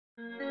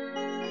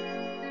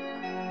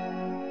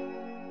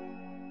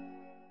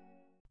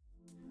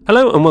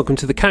Hello and welcome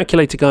to the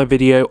calculator guide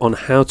video on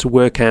how to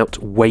work out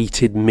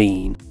weighted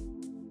mean.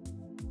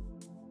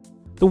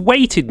 The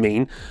weighted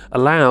mean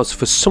allows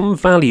for some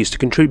values to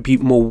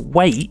contribute more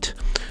weight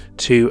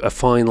to a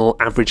final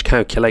average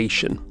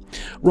calculation,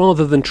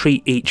 rather than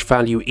treat each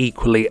value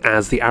equally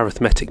as the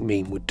arithmetic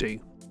mean would do.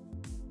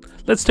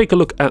 Let's take a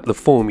look at the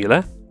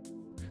formula.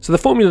 So the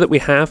formula that we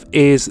have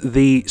is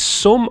the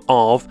sum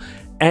of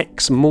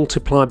x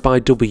multiplied by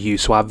w,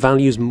 so our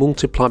values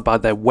multiplied by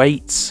their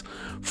weights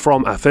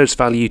from our first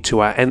value to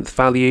our nth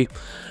value,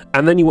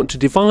 and then you want to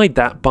divide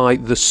that by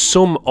the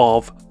sum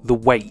of the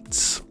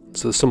weights,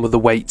 so the sum of the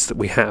weights that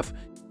we have.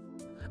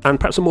 And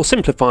perhaps a more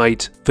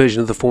simplified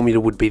version of the formula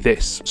would be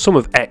this: sum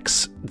of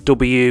x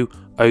w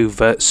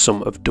over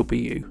sum of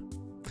w.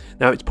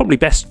 Now it's probably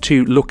best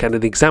to look at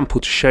an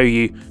example to show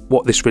you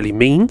what this really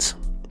means.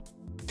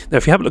 Now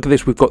if you have a look at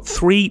this, we've got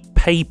 3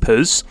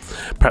 papers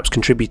perhaps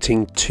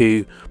contributing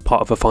to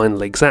part of a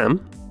final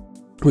exam.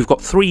 We've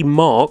got 3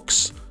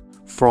 marks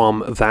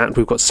from that.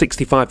 We've got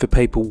 65 for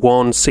paper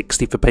 1,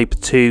 60 for paper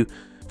 2,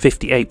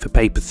 58 for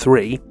paper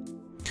 3.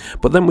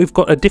 But then we've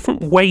got a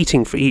different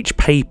weighting for each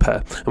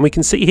paper, and we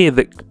can see here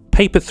that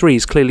paper 3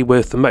 is clearly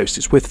worth the most.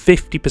 It's worth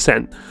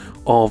 50%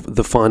 of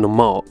the final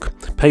mark,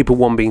 paper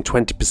 1 being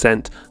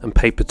 20% and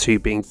paper 2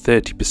 being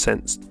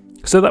 30%.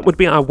 So that would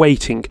be our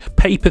weighting.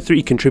 Paper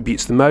 3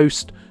 contributes the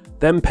most,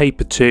 then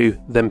paper 2,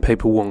 then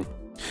paper 1.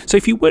 So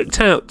if you worked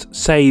out,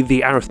 say,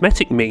 the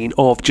arithmetic mean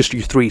of just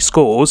your 3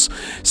 scores,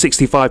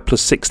 65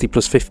 plus 60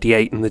 plus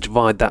 58, and then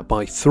divide that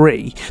by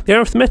 3, the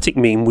arithmetic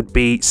mean would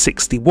be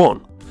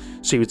 61.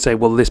 So you would say,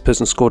 well, this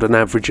person scored an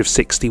average of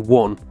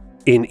 61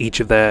 in each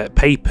of their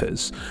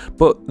papers.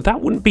 But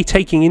that wouldn't be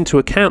taking into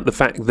account the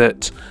fact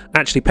that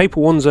actually paper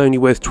 1's only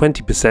worth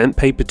 20%,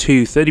 paper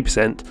 2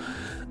 30%,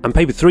 and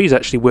paper 3 is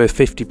actually worth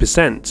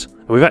 50%.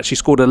 And we've actually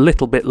scored a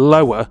little bit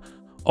lower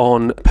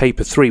on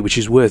paper 3, which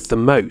is worth the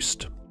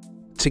most.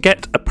 To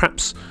get a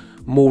perhaps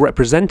more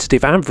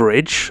representative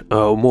average,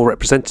 or more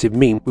representative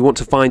mean, we want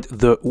to find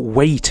the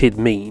weighted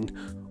mean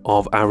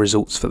of our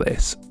results for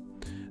this.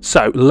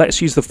 So let's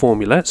use the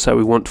formula. So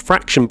we want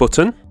fraction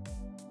button,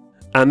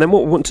 and then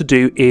what we want to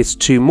do is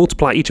to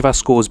multiply each of our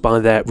scores by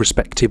their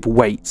respective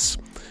weights.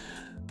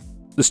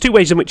 There's 2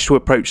 ways in which to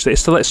approach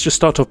this, so let's just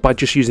start off by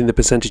just using the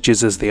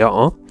percentages as they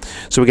are.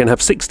 So we're going to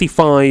have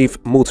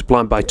 65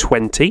 multiplied by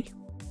 20,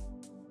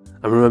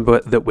 and remember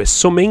that we're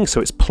summing,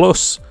 so it's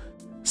plus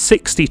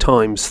 60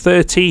 times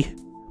 30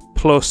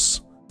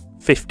 plus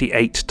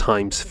 58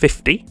 times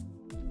 50.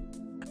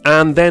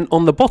 And then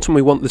on the bottom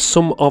we want the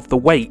sum of the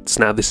weights.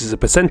 Now this is a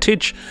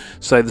percentage,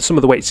 so the sum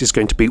of the weights is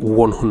going to be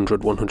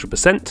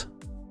 100%.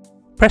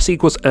 Press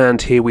equals,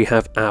 and here we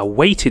have our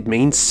weighted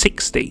mean,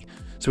 60.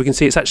 So we can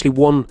see it's actually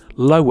 1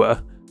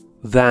 lower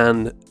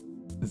than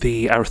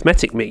the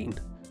arithmetic mean.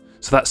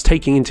 So that's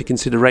taking into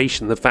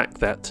consideration the fact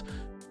that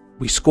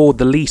we scored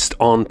the least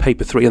on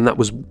paper 3, and that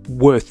was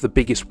worth the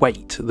biggest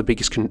weight, the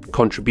biggest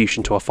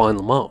contribution to our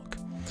final mark.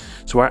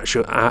 So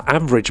our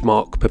average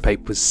mark per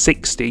paper was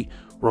 60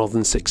 rather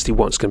than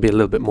 61. It's going to be a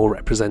little bit more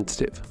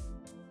representative.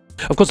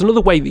 Of course,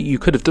 another way that you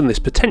could have done this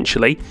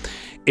potentially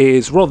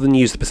is, rather than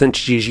use the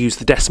percentages, use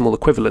the decimal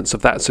equivalents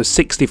of that. So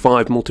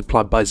 65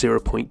 multiplied by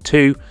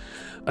 0.2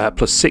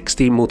 plus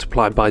 60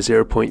 multiplied by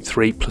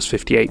 0.3 plus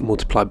 58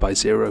 multiplied by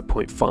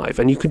 0.5,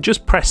 and you could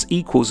just press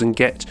equals and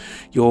get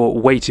your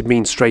weighted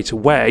mean straight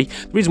away.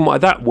 The reason why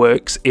that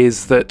works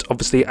is that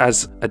obviously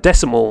as a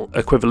decimal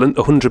equivalent,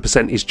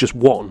 100% is just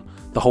 1,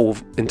 the whole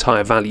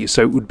entire value,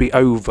 so it would be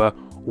over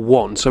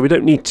 1. So we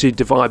don't need to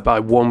divide by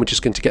 1, we're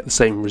just going to get the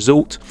same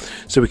result.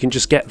 So we can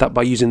just get that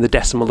by using the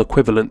decimal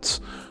equivalents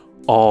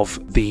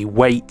of the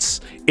weights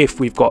if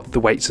we've got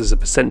the weights as a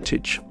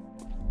percentage.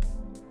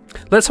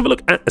 Let's have a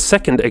look at a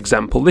second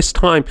example. This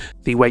time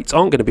the weights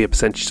aren't going to be a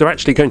percentage, they're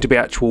actually going to be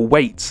actual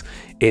weights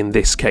in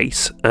this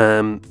case.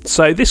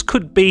 So this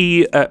could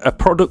be a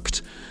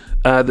product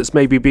that's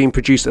maybe being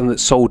produced and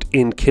that's sold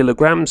in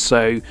kilograms.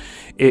 So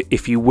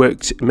if you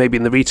worked maybe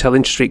in the retail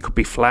industry, it could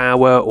be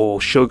flour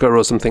or sugar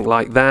or something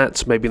like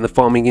that. Maybe in the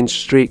farming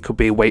industry, it could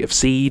be a weight of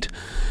seed.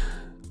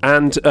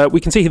 And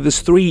we can see here there's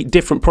 3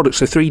 different products,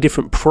 so 3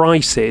 different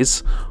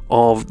prices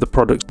of the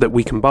product that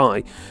we can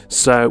buy.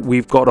 So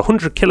we've got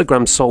 100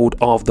 kilograms sold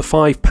of the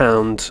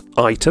 £5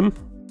 item.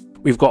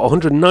 We've got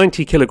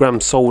 190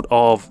 kilograms sold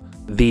of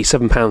the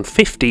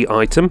 £7.50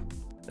 item.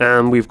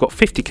 And we've got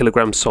 50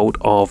 kilograms sold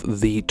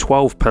of the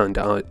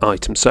 £12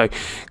 item. So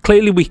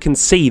clearly we can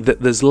see that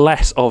there's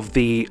less of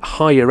the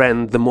higher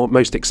end, the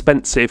most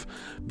expensive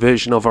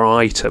version of our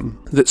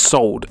item that's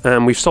sold,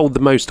 and we've sold the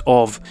most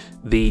of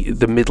the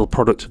middle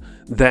product,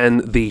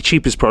 then the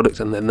cheapest product,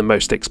 and then the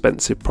most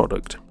expensive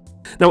product.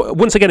 Now,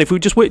 once again, if we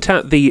just worked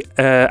out the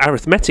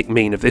arithmetic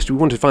mean of this, we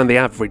want to find the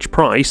average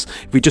price.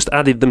 If we just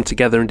added them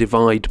together and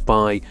divide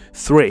by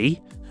 3,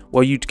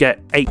 well, you'd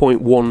get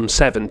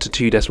 8.17 to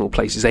 2 decimal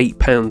places,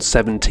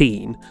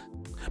 £8.17.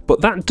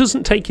 But that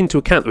doesn't take into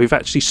account that we've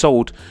actually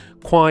sold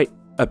quite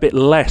a bit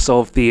less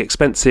of the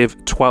expensive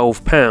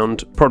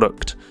 £12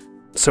 product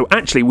So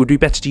actually it would be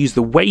better to use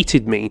the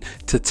weighted mean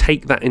to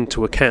take that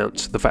into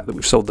account, the fact that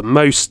we've sold the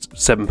most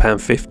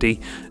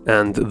 £7.50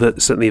 and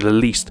certainly the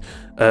least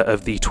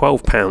of the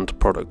 £12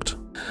 product.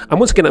 And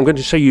once again, I'm going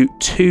to show you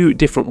two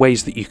different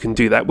ways that you can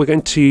do that. We're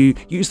going to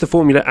use the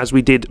formula as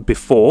we did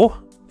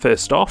before,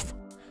 first off.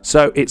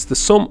 So it's the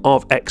sum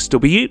of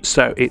XW,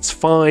 so it's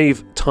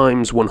 5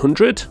 times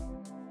 100,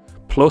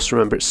 plus,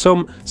 remember it's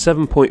sum,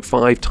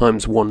 7.5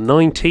 times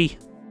 190,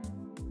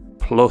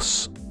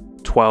 plus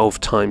 12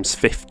 times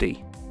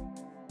 50.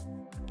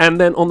 And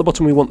then on the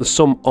bottom we want the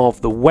sum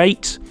of the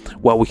weight.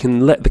 Well, we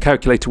can let the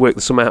calculator work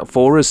the sum out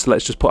for us, so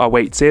let's just put our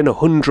weights in,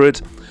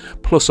 100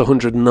 plus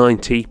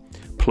 190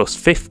 plus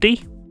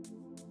 50.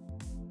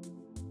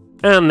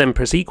 And then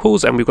press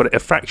equals, and we've got a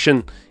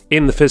fraction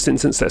in the first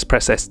instance, let's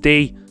press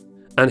SD.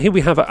 And here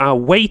we have our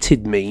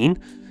weighted mean,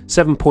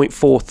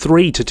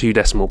 7.43 to 2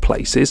 decimal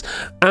places.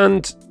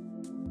 And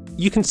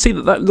you can see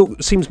that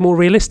seems more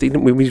realistic,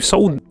 don't we? We've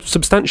sold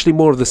substantially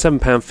more of the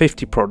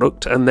 £7.50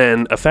 product and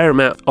then a fair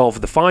amount of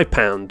the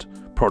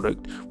 £5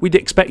 product. We'd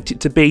expect it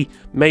to be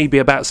maybe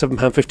about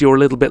 £7.50 or a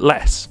little bit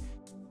less.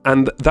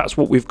 And that's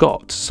what we've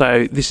got.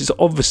 So this is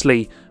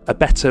obviously a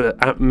better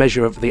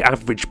measure of the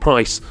average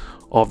price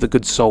of the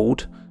goods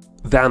sold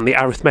than the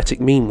arithmetic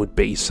mean would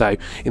be. So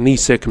in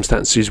these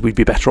circumstances, we'd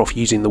be better off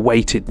using the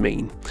weighted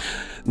mean.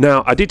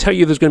 Now, I did tell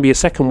you there's going to be a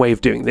second way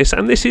of doing this,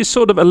 and this is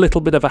sort of a little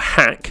bit of a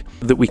hack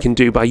that we can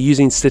do by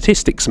using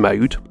statistics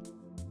mode.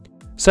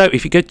 So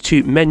if you go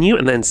to menu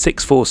and then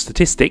 6 for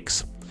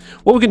statistics,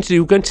 what we're going to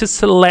do, we're going to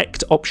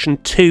select option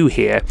 2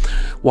 here,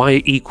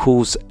 y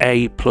equals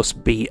a plus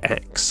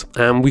bx.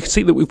 And we can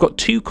see that we've got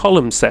 2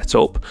 columns set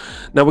up.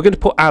 Now we're going to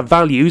put our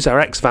values, our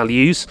x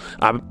values,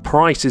 our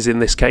prices in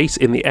this case,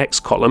 in the x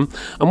column.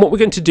 And what we're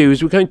going to do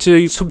is we're going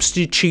to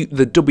substitute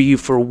the w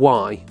for a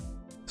y.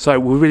 So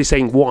we're really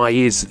saying y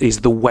is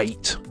the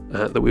weight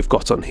that we've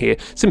got on here.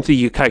 Simply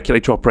your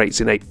calculator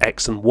operates in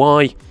x and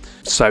y,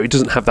 so it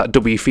doesn't have that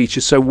w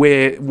feature, so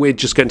we're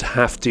just going to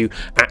have to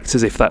act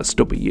as if that's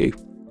w.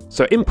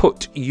 So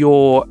input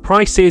your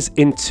prices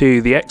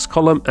into the x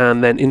column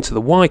and then into the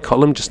y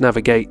column. Just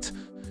navigate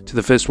to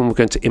the first one. We're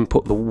going to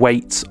input the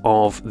weights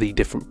of the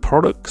different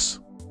products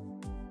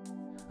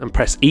and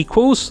press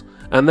equals.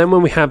 And then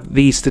when we have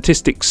the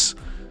statistics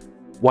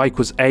y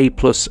equals a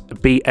plus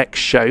bx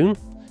shown,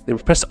 then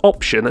we press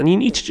option, and you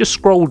need to just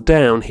scroll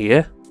down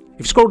here. If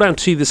you scroll down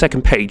to the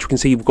second page, we can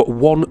see you've got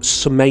one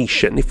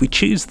summation. If we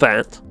choose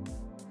that,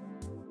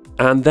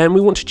 and then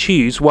we want to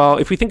choose, well,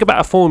 if we think about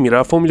our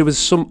formula was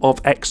sum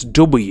of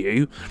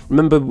xw.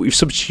 Remember, we've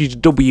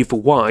substituted w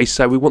for y,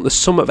 so we want the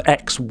sum of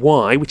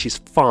xy, which is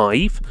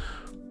 5,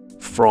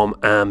 from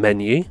our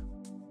menu.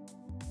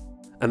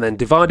 And then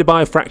divided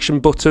by a fraction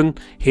button.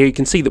 Here you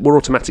can see that we're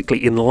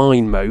automatically in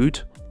line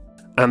mode.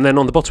 And then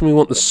on the bottom we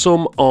want the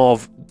sum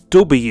of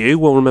w.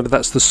 Well, remember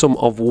that's the sum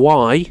of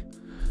y.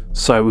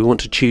 So we want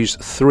to choose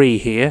 3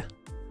 here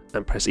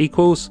and press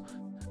equals.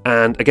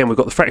 And again, we've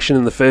got the fraction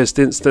in the first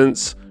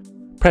instance.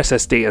 Press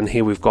SD, and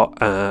here we've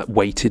got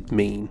weighted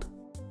mean.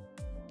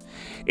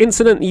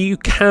 Incidentally, you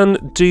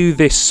can do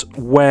this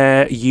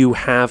where you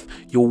have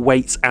your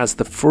weights as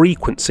the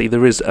frequency.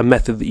 There is a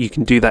method that you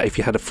can do that if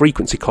you had a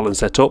frequency column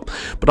set up,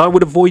 but I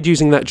would avoid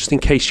using that just in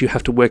case you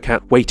have to work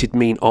out weighted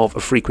mean of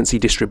a frequency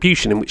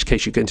distribution, in which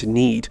case you're going to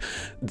need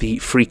the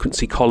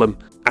frequency column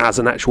as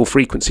an actual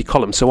frequency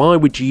column. So I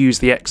would use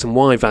the x and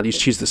y values,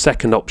 choose the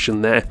second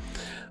option there,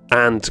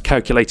 and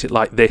calculate it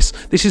like this.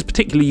 This is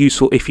particularly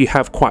useful if you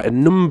have quite a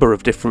number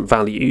of different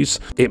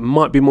values. It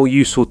might be more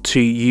useful to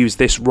use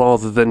this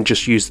rather than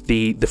just use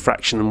the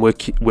fraction and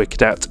work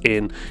it out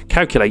in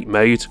calculate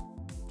mode.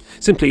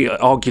 Simply,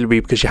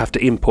 arguably, because you have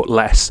to input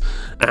less,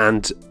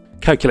 and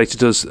calculator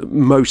does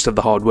most of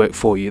the hard work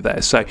for you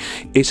there. So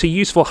it's a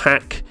useful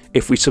hack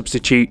if we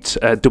substitute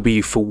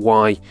w for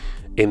y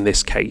in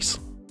this case.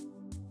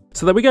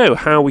 So there we go,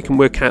 how we can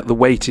work out the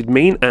weighted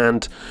mean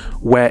and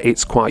where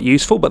it's quite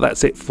useful. But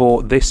that's it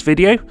for this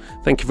video.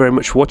 Thank you very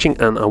much for watching,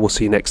 and I will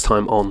see you next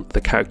time on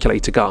the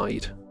Calculator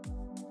Guide.